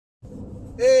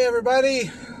everybody,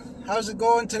 how's it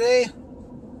going today?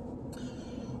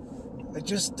 I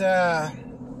just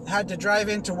had to drive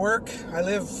into work. I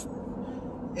live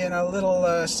in a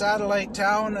little satellite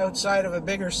town outside of a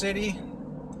bigger city,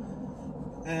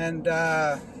 and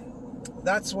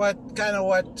that's what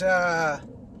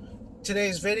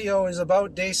today's video is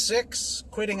about. Day 6,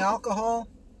 quitting alcohol.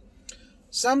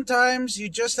 Sometimes you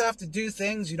just have to do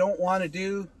things you don't want to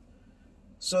do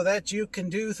so that you can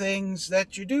do things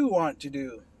that you do want to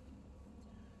do.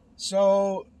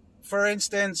 So, for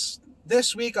instance,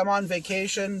 this week I'm on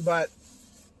vacation, but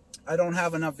I don't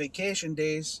have enough vacation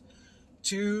days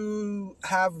to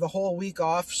have the whole week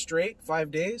off straight, 5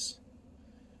 days.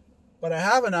 But I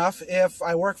have enough if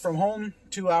I work from home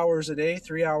 2 hours a day,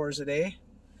 3 hours a day.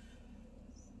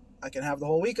 I can have the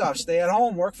whole week off, stay at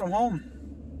home, work from home.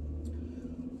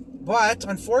 But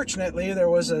unfortunately,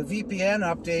 there was a VPN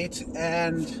update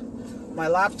and my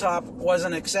laptop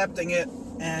wasn't accepting it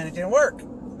and it didn't work.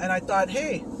 And I thought,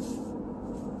 hey,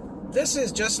 this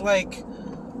is just like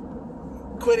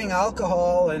quitting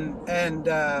alcohol and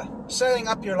setting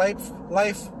up your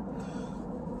life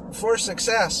for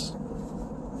success.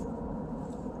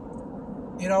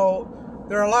 You know,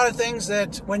 there are a lot of things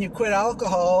that when you quit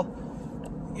alcohol,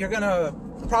 you're going to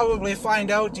probably find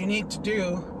out you need to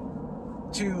do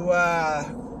to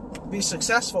be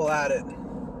successful at it.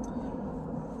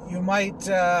 You might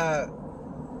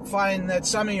find that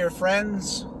some of your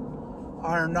friends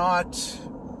are not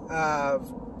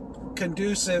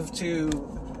conducive to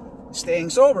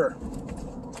staying sober.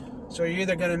 So you're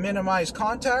either going to minimize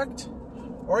contact,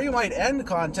 or you might end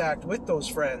contact with those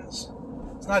friends.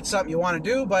 It's not something you want to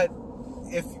do, but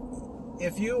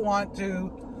if you want to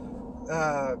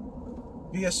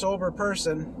be a sober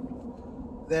person,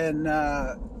 then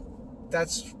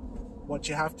that's what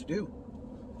you have to do.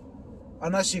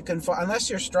 Unless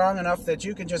you're strong enough that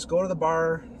you can just go to the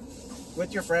bar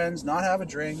with your friends, not have a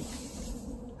drink,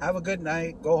 have a good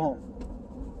night, go home.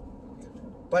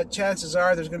 But chances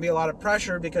are there's going to be a lot of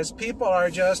pressure because people are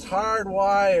just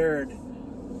hardwired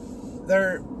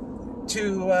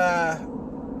to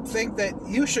think that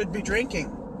you should be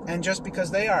drinking, and just because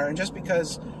they are, and just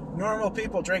because normal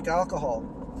people drink alcohol,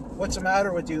 what's the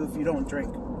matter with you if you don't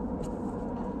drink?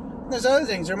 There's other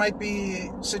things. There might be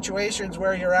situations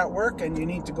where you're at work and you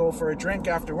need to go for a drink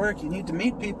after work. You need to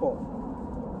meet people.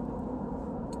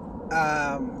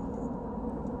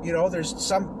 You know, there's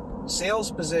some sales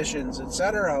positions,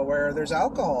 etc., where there's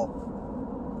alcohol.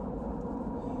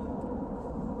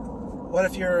 What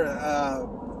if you're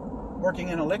working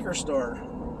in a liquor store?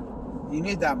 You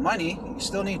need that money. You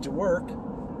still need to work.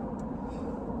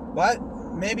 But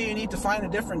maybe you need to find a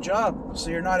different job so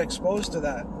you're not exposed to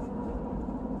that.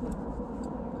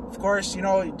 Of course, you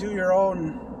know, do your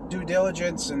own due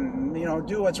diligence and, you know,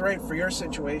 do what's right for your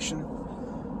situation.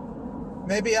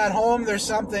 Maybe at home there's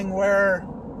something where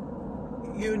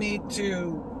you need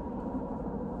to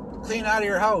clean out of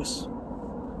your house.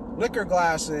 Liquor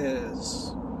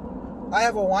glasses. I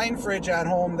have a wine fridge at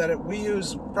home that we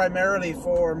use primarily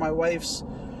for my wife's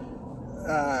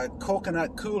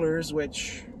coconut coolers,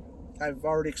 which I've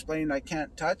already explained I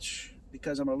can't touch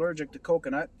because I'm allergic to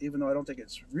coconut, even though I don't think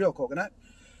it's real coconut.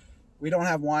 We don't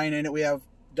have wine in it. We have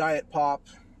Diet Pop,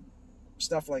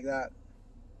 stuff like that.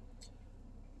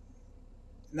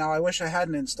 Now, I wish I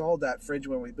hadn't installed that fridge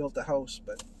when we built the house,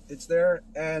 but it's there,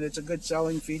 and it's a good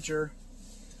selling feature.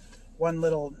 One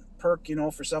little perk, you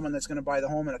know, for someone that's going to buy the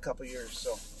home in a couple of years.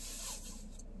 So,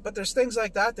 but there's things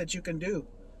like that you can do.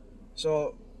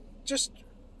 So just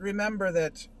remember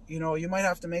that, you know, you might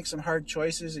have to make some hard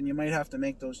choices, and you might have to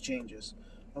make those changes.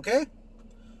 Okay?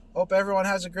 Hope everyone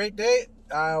has a great day.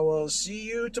 I will see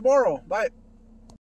you tomorrow. Bye.